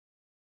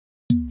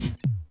Tonight,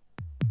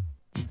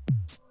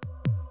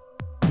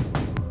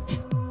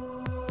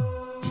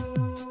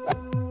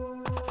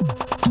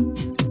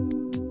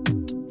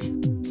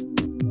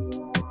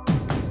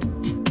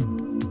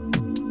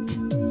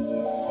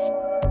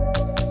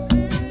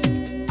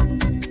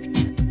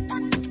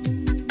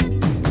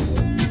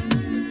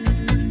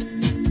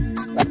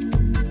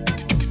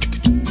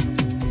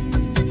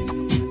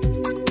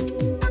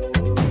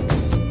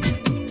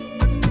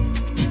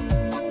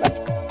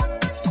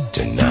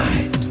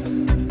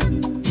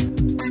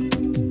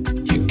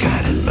 you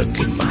gotta look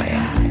in my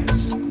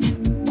eyes.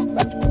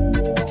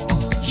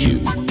 You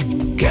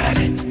got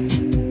it.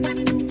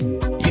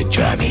 You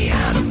drive me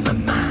out of my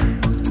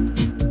mind.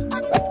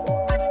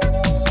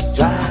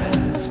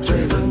 Drive,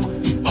 driven,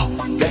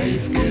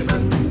 gave,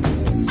 given.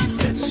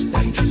 It's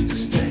dangerous to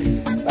stay.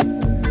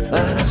 And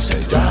I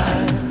say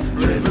drive,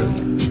 driven,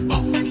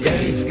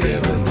 gave,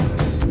 given.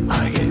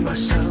 I gave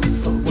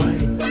myself away.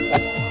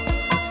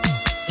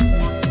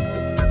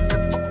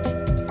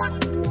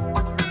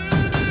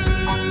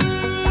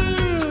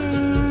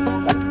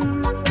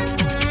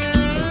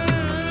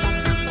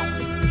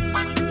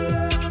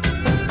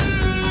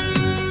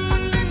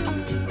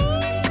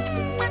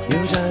 You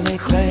drive me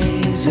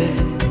crazy,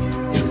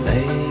 you're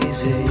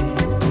lazy,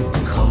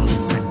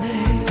 calling my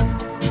name.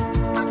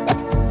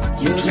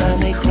 You drive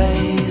me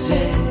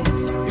crazy,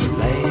 you're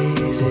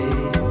lazy,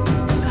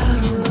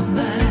 out of my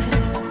mind.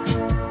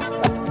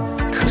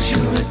 'Cause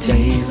you're a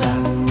diva,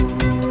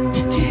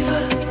 diva,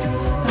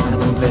 I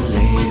don't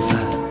believe.